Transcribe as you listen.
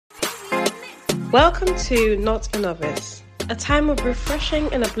Welcome to Not a Novice, a time of refreshing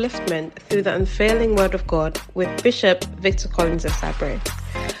and upliftment through the unfailing Word of God with Bishop Victor Collins of Sabre.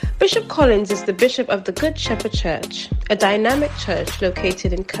 Bishop Collins is the Bishop of the Good Shepherd Church, a dynamic church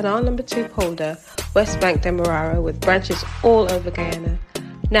located in Canal No. 2 Polder, West Bank, Demerara, with branches all over Guyana.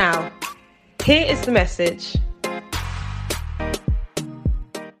 Now, here is the message.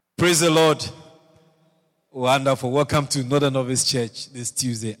 Praise the Lord. Wonderful. Welcome to Not a Novice Church this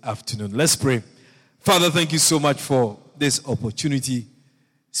Tuesday afternoon. Let's pray. Father, thank you so much for this opportunity.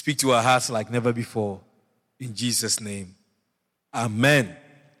 Speak to our hearts like never before. In Jesus' name. Amen.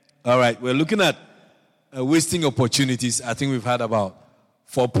 All right. We're looking at wasting opportunities. I think we've had about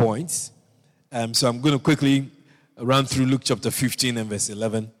 4 points. So I'm going to quickly run through Luke chapter 15 and verse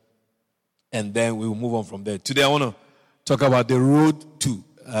 11. And then we'll move on from there. Today I want to talk about the road to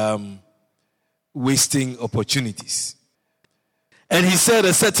wasting opportunities. And he said,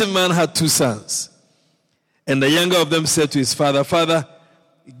 a certain man had 2 sons. And the younger of them said to his father, Father,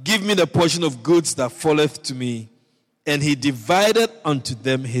 give me the portion of goods that falleth to me. And he divided unto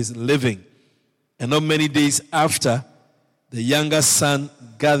them his living. And not many days after, the younger son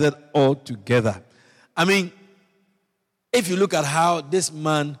gathered all together. I mean, if you look at how this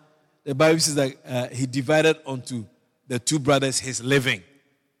man, the Bible says that he divided unto the 2 brothers his living.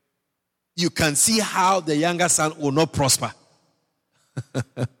 You can see how the younger son will not prosper.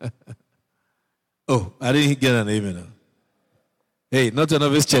 Oh, I didn't get an amen. Hey, Not a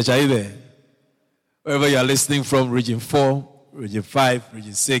Novice Church, are you there? Wherever you are listening from, region 4, region 5,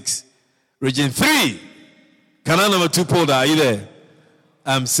 region 6, region 3, Canal No. 2 Polder, are you there?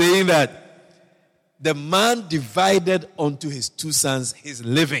 I'm saying that the man divided unto his 2 sons his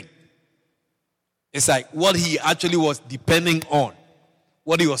living. It's like what he actually was depending on,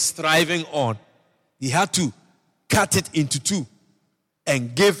 what he was striving on. He had to cut it into 2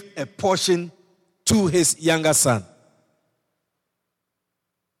 and give a portion to his younger son.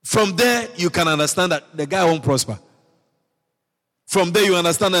 From there, you can understand that the guy won't prosper. From there, you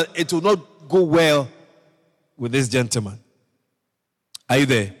understand that it will not go well with this gentleman. Are you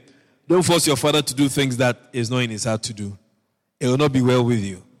there? Don't force your father to do things that is not in his heart to do. It will not be well with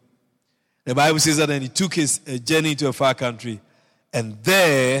you. The Bible says that then he took his journey to a far country, and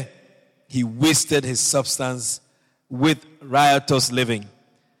there he wasted his substance with riotous living.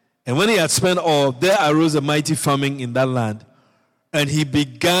 And when he had spent all, there arose a mighty famine in that land, and he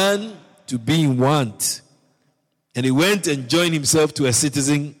began to be in want. And he went and joined himself to a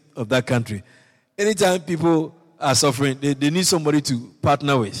citizen of that country. Anytime people are suffering, they need somebody to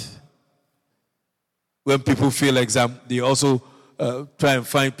partner with. When people fail exam, they also try and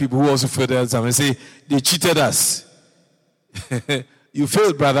find people who also failed the exam and say, they cheated us. You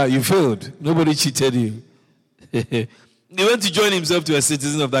failed, brother, you failed. Nobody cheated you. He went to join himself to a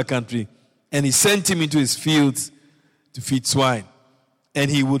citizen of that country, and he sent him into his fields to feed swine.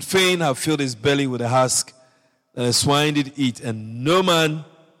 And he would fain have filled his belly with a husk that the swine did eat, and no man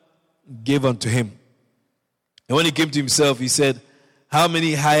gave unto him. And when he came to himself, he said, how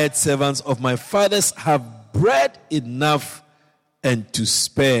many hired servants of my father's have bread enough and to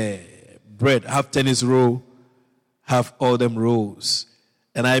spare? Bread, half tennis roll, half all them rolls,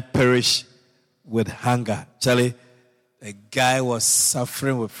 and I perish with hunger. Charlie, the guy was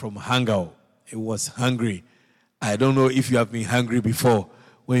suffering from hunger. He was hungry. I don't know if you have been hungry before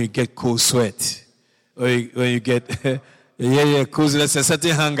when you get cold sweat. Or when you get, cold sweat. There's a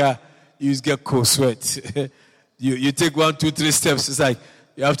certain hunger, you just get cold sweat. you take 1, 2, 3 steps. It's like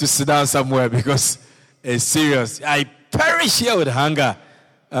you have to sit down somewhere because it's serious. I perish here with hunger.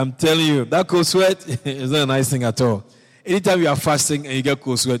 I'm telling you, that cold sweat is not a nice thing at all. Anytime you are fasting and you get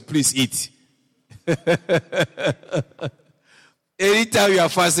cold sweat, please eat. Anytime you are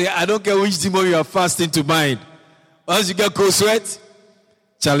fasting, I don't care which demon you are fasting to mind. Once you get cold sweat,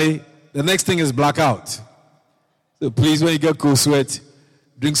 Charlie, the next thing is blackout. So please, when you get cold sweat,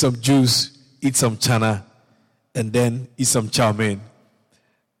 drink some juice, eat some chana, and then eat some chow mein,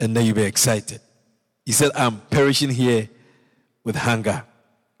 and then you'll be excited. He said, I'm perishing here with hunger.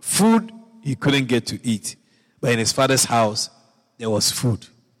 Food he couldn't get to eat, but in his father's house, there was food.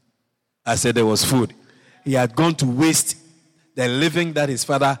 I said there was food. He had gone to waste the living that his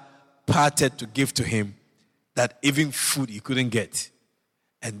father parted to give to him, that even food he couldn't get.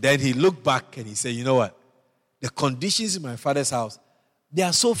 And then he looked back and he said, you know what? The conditions in my father's house, they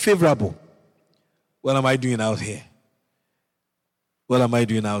are so favorable. What am I doing out here? What am I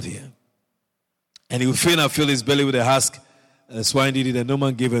doing out here? And he would fain have filled his belly with a husk, and the swine did it, and no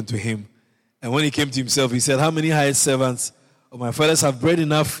man gave unto him. And when he came to himself, he said, how many hired servants of my fathers have bread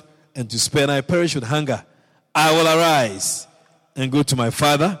enough and to spare, and I perish with hunger? I will arise and go to my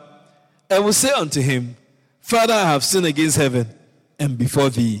father, and will say unto him, Father, I have sinned against heaven and before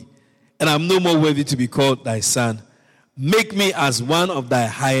thee, and I am no more worthy to be called thy son. Make me as one of thy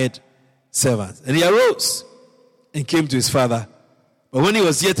hired servants. And he arose and came to his father. But when he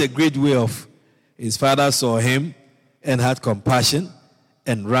was yet a great way off, his father saw him and had compassion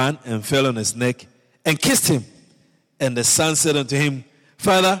and ran and fell on his neck and kissed him. And the son said unto him,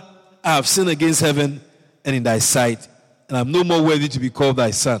 Father, I have sinned against heaven and in thy sight, and I am no more worthy to be called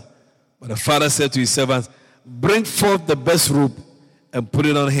thy son. But the father said to his servants, Bring forth the best robe and put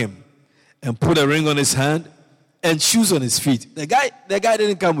it on him, and put a ring on his hand and shoes on his feet. The guy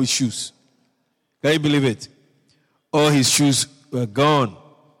didn't come with shoes. Can you believe it? All his shoes were gone.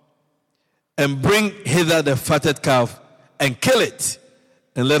 And bring hither the fatted calf and kill it,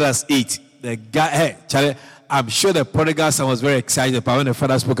 and let us eat. The guy, hey, Charlie, I'm sure the prodigal son was very excited about when the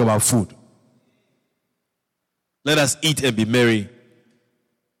father spoke about food. Let us eat and be merry.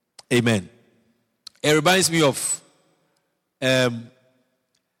 Amen. It reminds me of a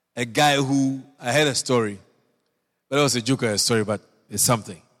guy who, I heard a story, but it was a joke or a story, but it's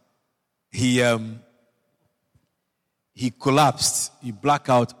something. He collapsed, he blacked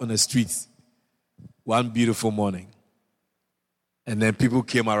out on the streets one beautiful morning. And then people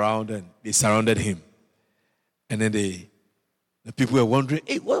came around and they surrounded him. And then the people were wondering,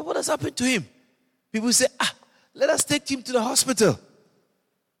 hey, what has happened to him? People say, let us take him to the hospital.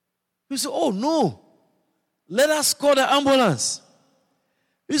 People say, oh no, let us call the ambulance.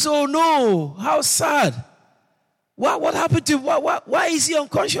 He said, oh no, how sad. What happened to him? Why is he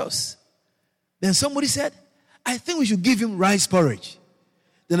unconscious? Then somebody said, I think we should give him rice porridge.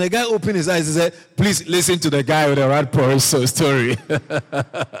 Then the guy opened his eyes and said, please listen to the guy with the rice porridge story.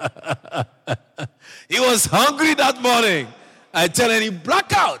 He was hungry that morning. I tell him, he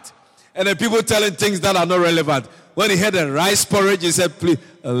blacked out. And then people telling things that are not relevant. When he heard the rice porridge, he said, please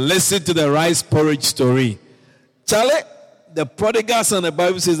listen to the rice porridge story. Charlie, the prodigal son, the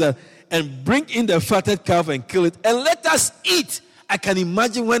Bible says that, and bring in the fatted calf and kill it, and let us eat. I can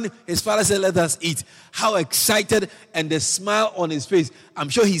imagine when his father said, let us eat, how excited and the smile on his face. I'm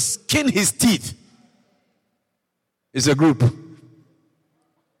sure he skinned his teeth. It's a group.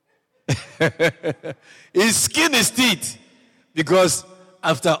 He skinned his teeth because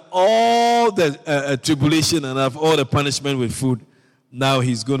after all the tribulation and after all the punishment with food, now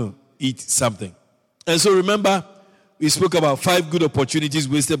he's going to eat something. And so remember, we spoke about 5 good opportunities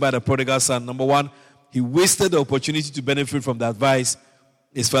wasted by the prodigal son. Number 1, he wasted the opportunity to benefit from the advice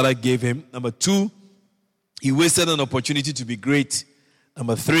his father gave him. Number 2, he wasted an opportunity to be great.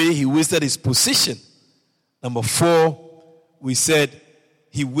 Number 3, he wasted his position. Number 4, we said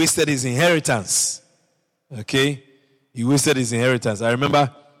he wasted his inheritance. Okay? He wasted his inheritance. I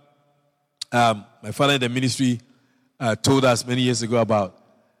remember my father in the ministry told us many years ago about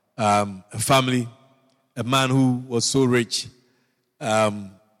a family, a man who was so rich,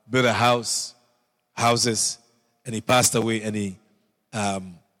 built houses, and he passed away, and he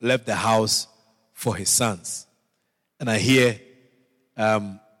left the house for his sons. And I hear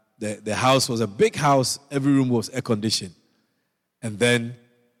the house was a big house, every room was air conditioned. And then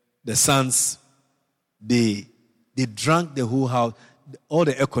the sons, they drank the whole house, all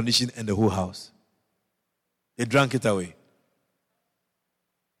the air conditioning and the whole house. They drank it away.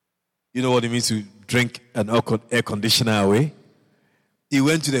 You know what it means to drink an air conditioner away? He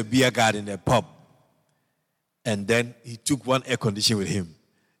went to the beer garden, the pub, and then he took one air conditioner with him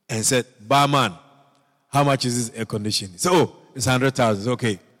and said, barman, how much is this air conditioner? He said, oh, it's 100,000.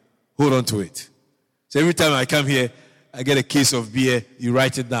 Okay, hold on to it. So every time I come here, I get a case of beer, you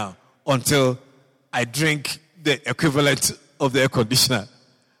write it down until I drink the equivalent of the air conditioner.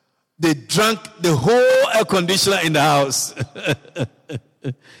 They drank the whole air conditioner in the house.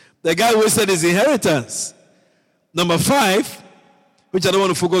 The guy wasted his inheritance. Number 5, which I don't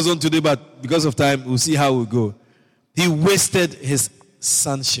want to focus on today, but because of time, we'll see how we go. He wasted his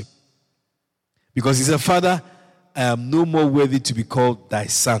sonship. Because he said, Father, I am no more worthy to be called thy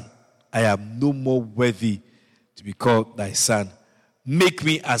son. I am no more worthy to be called thy son. Make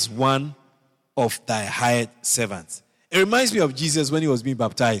me as one of thy hired servants. It reminds me of Jesus when he was being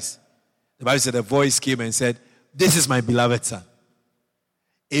baptized. The Bible said a voice came and said, this is my beloved son.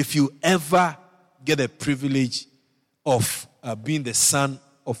 If you ever get a privilege of being the son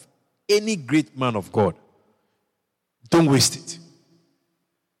of any great man of God, don't waste it.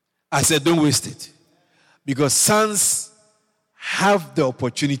 I said, don't waste it. Because sons have the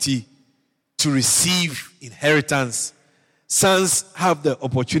opportunity to receive inheritance. Sons have the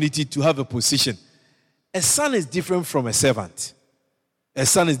opportunity to have a position. A son is different from a servant. A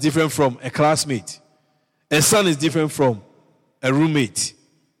son is different from a classmate. A son is different from a roommate.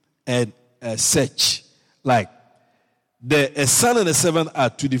 And search. Like, a son and a servant are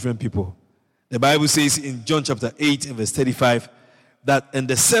two different people. The Bible says in John chapter 8 and verse 35 that, and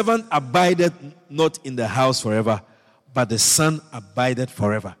the servant abideth not in the house forever, but the son abideth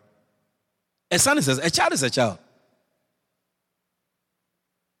forever. A son is a child is a child.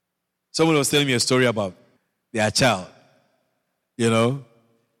 Someone was telling me a story about their child. You know,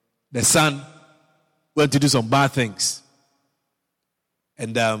 the son went to do some bad things.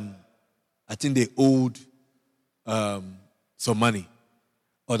 And I think they owed some money.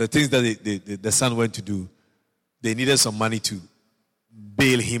 Or the things that the son went to do, they needed some money to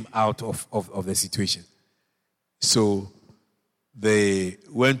bail him out of the situation. So they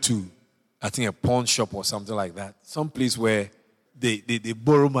went to, I think, a pawn shop or something like that. Some place where they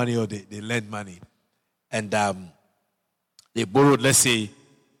borrow money or they lend money. And they borrowed, let's say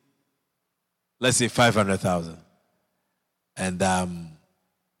 500,000. And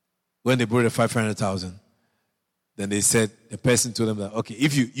when they borrowed the 500,000, then they said, the person told them that, okay,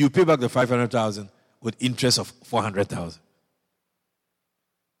 if you pay back the 500,000 with interest of 400,000.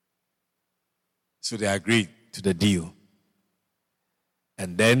 So they agreed to the deal.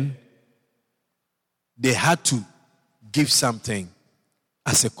 And then they had to give something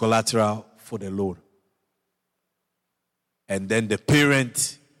as a collateral for the loan. And then the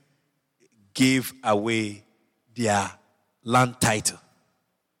parent gave away their land title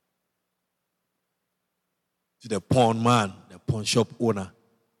to the pawn man, the pawn shop owner,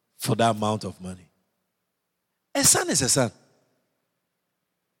 for that amount of money. A son is a son.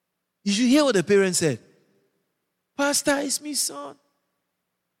 You should hear what the parent said. Pastor, it's me son.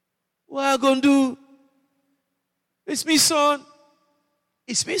 What are you going to do? It's me son.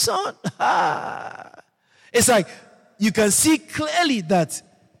 It's me son. It's like you can see clearly that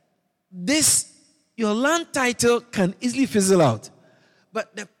your land title can easily fizzle out.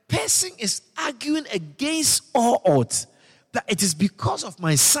 But the person is arguing against all odds that it is because of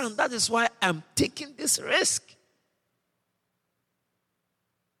my son. That is why I'm taking this risk.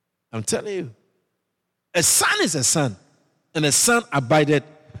 I'm telling you. A son is a son. And a son abided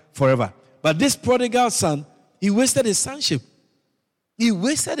forever. But this prodigal son, he wasted his sonship. He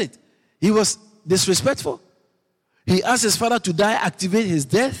wasted it. He was disrespectful. He asked his father to die, activate his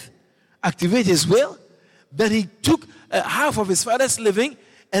death, activate his will. Then he took half of his father's living,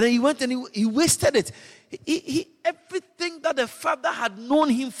 and then he went and he wasted it. He everything that the father had known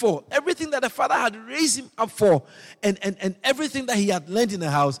him for, everything that the father had raised him up for, and everything that he had learned in the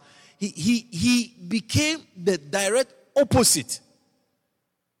house, he became the direct opposite.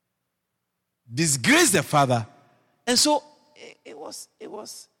 Disgraced the father. And so it was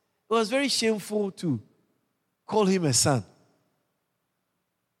very shameful to call him a son.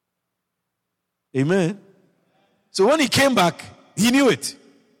 Amen. So when he came back, he knew it.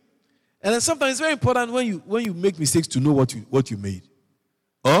 And then sometimes it's very important when you make mistakes to know what you made.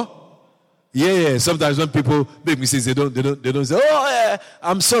 Oh? Yeah. Sometimes when people make mistakes, they don't say, "Oh, yeah,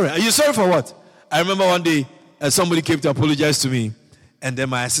 I'm sorry." Are you sorry for what? I remember one day somebody came to apologize to me, and then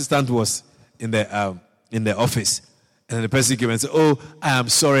my assistant was in the office, and then the person came and said, "Oh, I am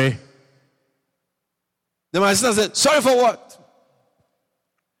sorry." Then my assistant said, "Sorry for what?"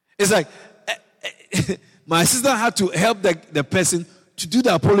 It's like my assistant had to help the person to do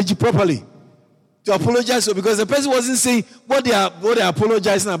the apology properly, to apologize, because the person wasn't saying what they are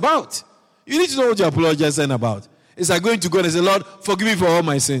apologizing about. You need to know what you're apologizing about. It's like going to God and say, "Lord, forgive me for all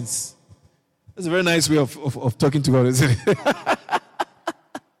my sins." That's a very nice way of talking to God, isn't it?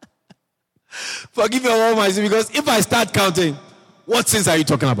 Forgive me for all my sins, because if I start counting, what sins are you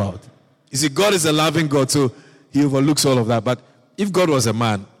talking about? You see, God is a loving God, so he overlooks all of that. But if God was a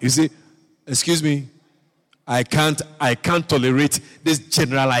man, you see, excuse me, I can't tolerate this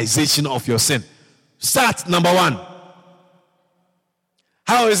generalization of your sin. Start, number one.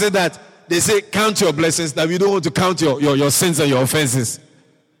 How is it that they say count your blessings, that we don't want to count your sins and your offenses?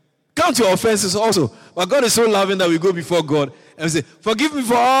 Count your offenses also. But God is so loving that we go before God and we say, "Forgive me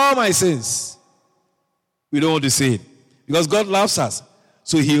for all my sins." We don't want to say it, because God loves us,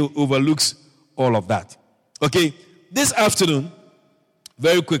 so he overlooks all of that. Okay, this afternoon,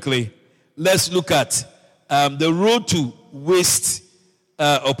 very quickly, let's look at the road to waste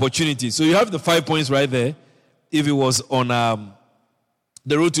opportunity. So you have the 5 points right there. If it was on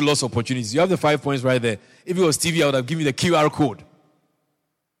the road to lost opportunities, you have the 5 points right there. If it was TV, I would have given you the QR code.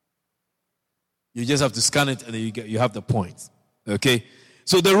 You just have to scan it, and then you have the points. Okay?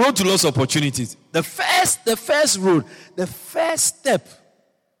 So the road to lost opportunities. The first road, the first step.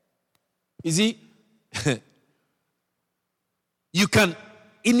 You see, you can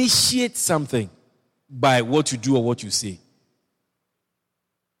initiate something by what you do or what you say.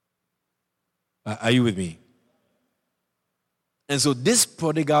 Are you with me? And so this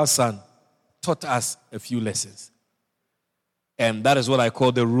prodigal son taught us a few lessons. And that is what I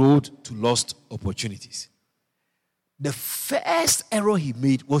call the road to lost opportunities. The first error he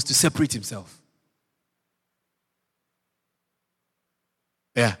made was to separate himself.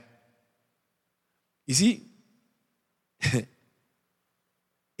 Yeah. You see, it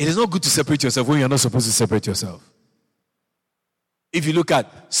is not good to separate yourself when you're not supposed to separate yourself. If you look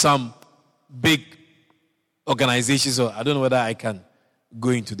at some big organizations, or I don't know whether I can go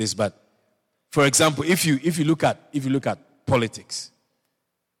into this, but for example, if you look at politics,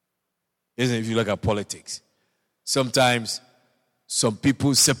 isn't it? If you look at politics, sometimes some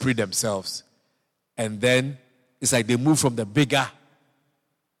people separate themselves, and then it's like they move from the bigger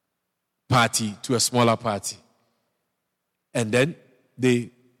party to a smaller party, and then they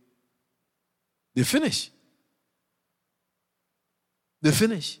finish. They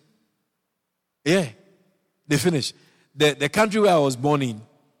finish. Yeah, they finish. The country where I was born in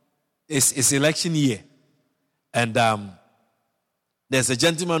is election year, and there's a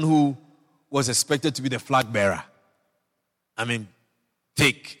gentleman who was expected to be the flag bearer. I mean,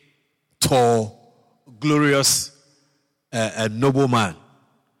 thick, tall, glorious, a noble man.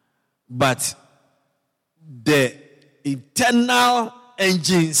 But the internal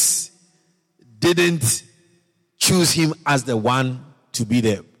engines didn't choose him as the one to be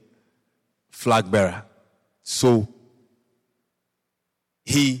the flag bearer. So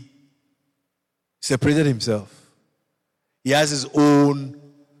he separated himself. He has his own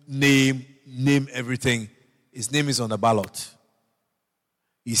name, everything. His name is on the ballot.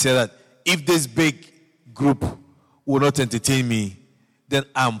 He said that if this big group will not entertain me, then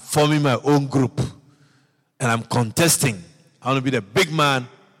I'm forming my own group and I'm contesting. I want to be the big man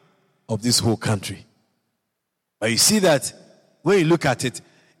of this whole country. But you see that when you look at it,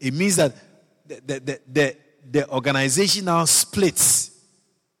 it means that the organization now splits.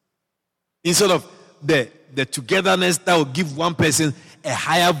 Instead of the togetherness that will give one person a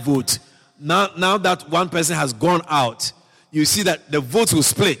higher vote, now that one person has gone out, you see that the votes will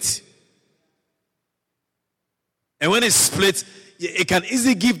split. And when it's split, it can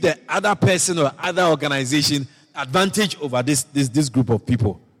easily give the other person or other organization advantage over this group of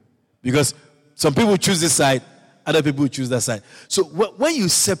people. Because some people choose this side, other people choose that side. So when you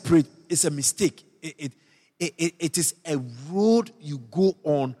separate, it's a mistake. It is a road you go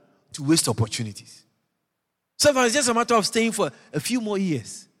on to waste opportunities. Sometimes it's just a matter of staying for a few more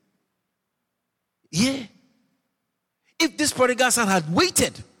years. Yeah. If this prodigal son had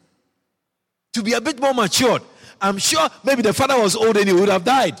waited to be a bit more matured, I'm sure maybe the father was old and he would have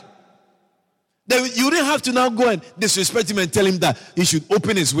died. Then you didn't have to now go and disrespect him and tell him that he should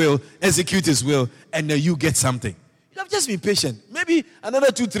open his will, execute his will, and then you get something. You have just been patient. Maybe another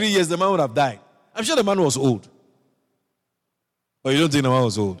 2-3 years the man would have died. I'm sure the man was old. Or you don't think the man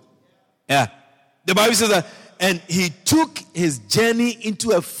was old? Yeah. The Bible says that, and he took his journey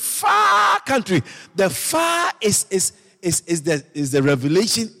into a far country. The far is the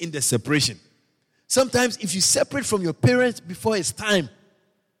revelation in the separation. Sometimes if you separate from your parents before it's time,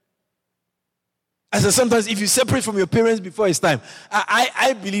 sometimes if you separate from your parents before it's time,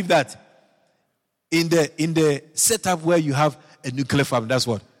 I believe that in the setup where you have a nuclear family, that's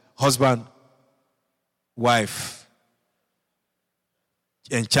what? Husband, wife,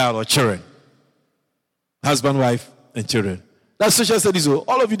 and child or children. Husband, wife, and children. That's social studies. Oh.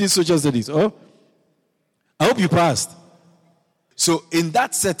 All of you did social studies. Oh, I hope you passed. So in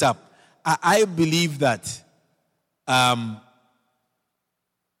that setup, I believe that a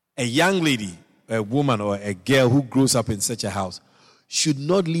young lady, a woman or a girl who grows up in such a house should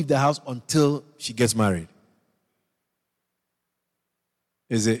not leave the house until she gets married.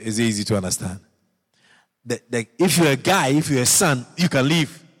 Is it easy to understand? If you're a guy, if you're a son, you can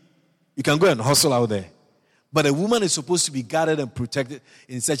leave. You can go and hustle out there. But a woman is supposed to be guarded and protected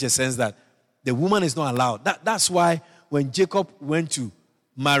in such a sense that the woman is not allowed. That's why when Jacob went to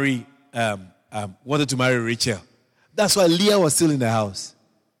marry, wanted to marry Rachel, that's why Leah was still in the house.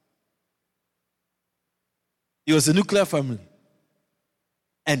 It was a nuclear family.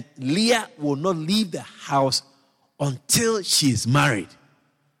 And Leah will not leave the house until she is married.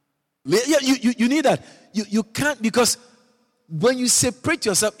 You need that. You can't, because when you separate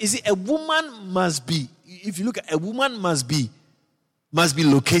yourself, a woman must be, if you look at a woman must be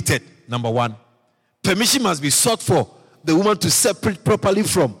located, number one. Permission must be sought for the woman to separate properly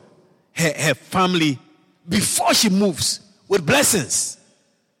from her family before she moves, with blessings,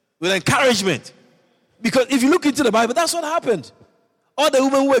 with encouragement. Because if you look into the Bible, that's what happened. All the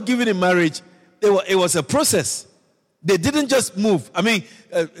women who were given in marriage, it was a process. They didn't just move.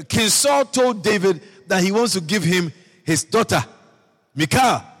 King Saul told David that he wants to give him his daughter,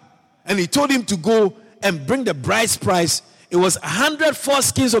 Michal. And he told him to go and bring the bride's price. It was 100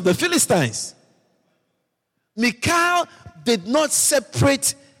 foreskins of the Philistines. Michal did not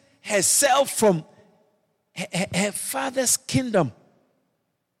separate herself from her father's kingdom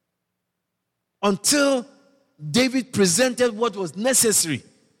until David presented what was necessary.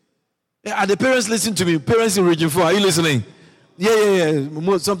 Are the parents listening to me? Parents in Region 4, are you listening?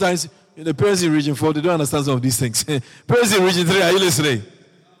 Yeah. Sometimes the parents in Region 4, they don't understand some of these things. Parents in Region 3, are you listening?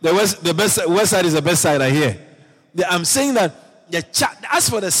 West side is the best side, I hear. I'm saying that as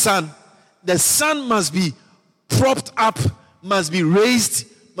for the son must be propped up, must be raised,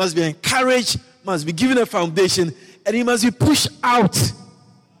 must be encouraged, must be given a foundation, and he must be pushed out.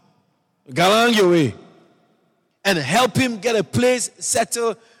 Galang your way. And help him get a place,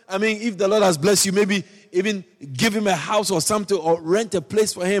 settle. If the Lord has blessed you, maybe even give him a house or something, or rent a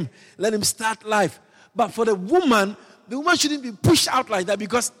place for him. Let him start life. But for the woman shouldn't be pushed out like that,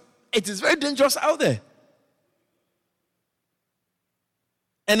 because it is very dangerous out there.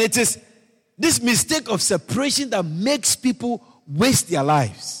 And it is this mistake of separation that makes people waste their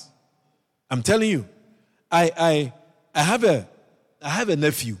lives. I'm telling you, I have a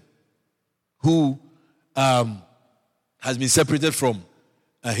nephew who has been separated from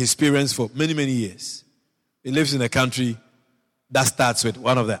his parents for many, many years. He lives in a country that starts with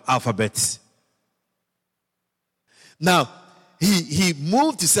one of the alphabets. Now, he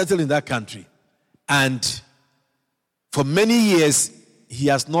moved to settle in that country, and for many years he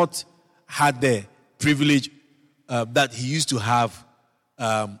has not had the privilege that he used to have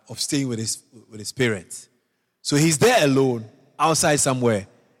of staying with his parents. So he's there alone, outside somewhere,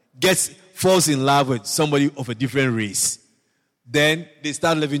 falls in love with somebody of a different race. Then they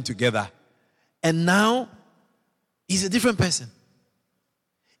start living together. And now, he's a different person.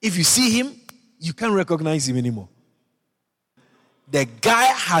 If you see him, you can't recognize him anymore. The guy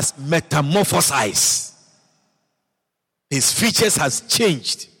has metamorphosized. His features has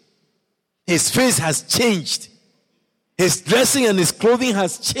changed. His face has changed. His dressing and his clothing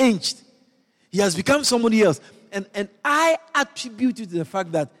has changed. He has become somebody else. And I attribute it to the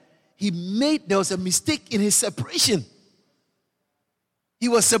fact that there was a mistake in his separation. He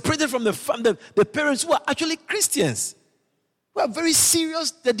was separated from the parents who are actually Christians, who are very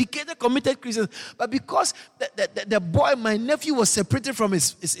serious, dedicated, committed Christians. But because the boy, my nephew, was separated from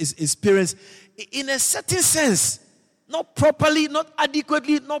his parents, in a certain sense, not properly, not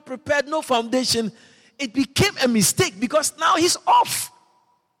adequately, not prepared, no foundation, it became a mistake, because now he's off.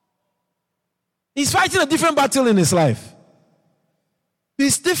 He's fighting a different battle in his life.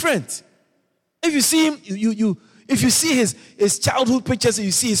 He's different. If you see him, if you see his childhood pictures, and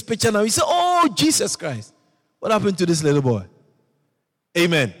you see his picture now, you say, oh, Jesus Christ. What happened to this little boy?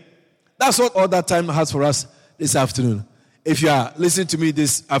 Amen. That's what all that time has for us this afternoon. If you are listening to me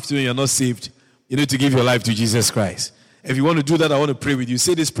this afternoon, you're not saved, you need to give your life to Jesus Christ. If you want to do that, I want to pray with you.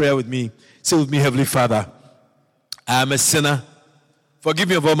 Say this prayer with me. Say with me, Heavenly Father, I am a sinner. Forgive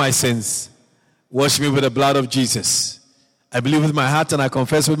me of all my sins. Wash me with the blood of Jesus. I believe with my heart and I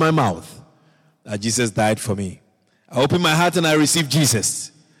confess with my mouth that Jesus died for me. I open my heart and I receive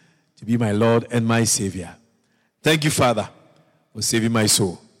Jesus to be my Lord and my Savior. Thank you, Father, for saving my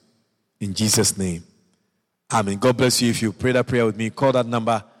soul. In Jesus' name. Amen. God bless you. If you pray that prayer with me, call that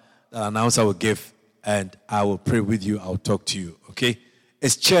number that announcer will give, and I will pray with you. I'll talk to you. Okay?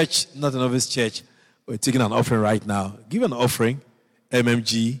 It's church, not a Novice church. We're taking an offering right now. Give an offering,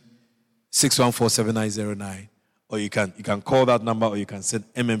 MMG 6147909. Or you can call that number, or you can send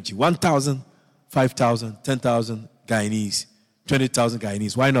MMG 1,000, 5,000, 10,000 Guyanese, 20,000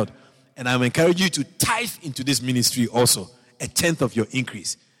 Guyanese. Why not? And I'm encouraging you to tithe into this ministry also, a tenth of your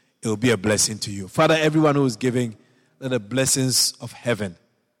increase. It will be a blessing to you. Father, everyone who is giving, let the blessings of heaven,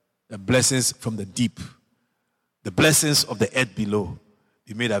 the blessings from the deep, the blessings of the earth below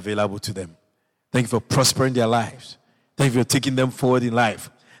be made available to them. Thank you for prospering their lives. Thank you for taking them forward in life.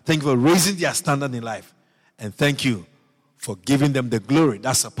 Thank you for raising their standard in life. And thank you for giving them the glory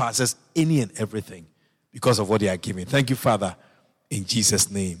that surpasses any and everything because of what they are giving. Thank you, Father, in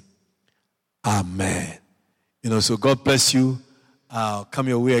Jesus' name. Amen. So God bless you. I'll come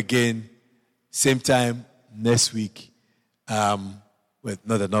your way again, same time next week with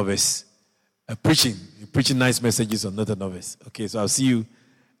Not a Novice. Preaching nice messages on Not a Novice. Okay, so I'll see you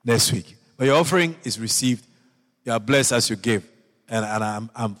next week. But your offering is received. You are blessed as you give. And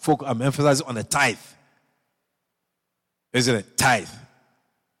I'm emphasizing on the tithe. Isn't it? Tithe.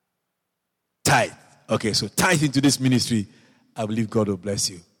 Okay, so tithe into this ministry. I believe God will bless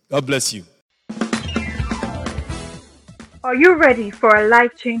you. God bless you. Are you ready for a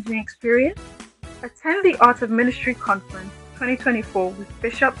life-changing experience? Attend the Art of Ministry Conference 2024 with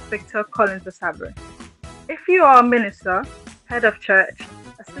Bishop Victor Collins Asabre. If you are a minister, head of church,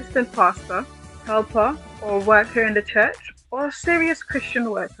 assistant pastor, helper, or worker in the church, or a serious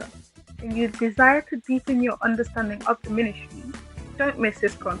Christian worker, and you desire to deepen your understanding of the ministry, don't miss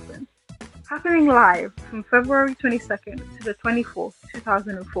this conference. Happening live from February 22nd to the 24th,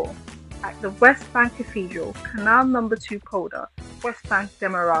 2004, at the West Bank Cathedral, Canal No. 2 Polder, West Bank,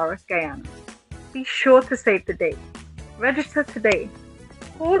 Demerara, Guyana. Be sure to save the date. Register today.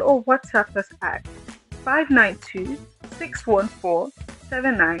 Call or WhatsApp us at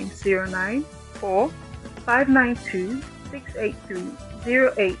 592-614-7909 or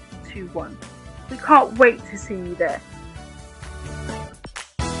 592-683-0821. We can't wait to see you there.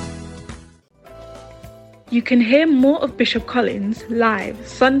 You can hear more of Bishop Collins live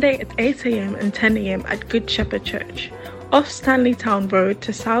Sunday at 8 a.m. and 10 a.m. at Good Shepherd Church, off Stanley Town Road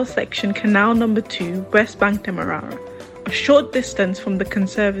to South Section Canal No. 2, West Bank, Demerara, a short distance from the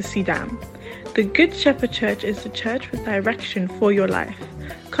Conservancy Dam. The Good Shepherd Church is the church with direction for your life.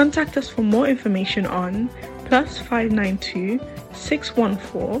 Contact us for more information on +592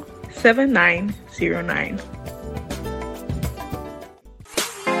 614 7909.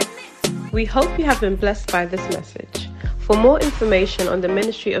 We hope you have been blessed by this message. For more information on the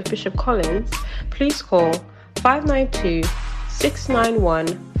ministry of Bishop Collins, please call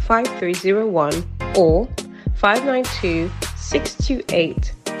 592-691-5301 or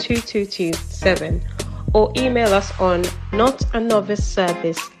 592-628-2227 or email us on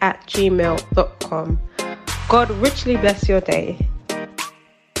notanoviceservice@gmail.com. God richly bless your day.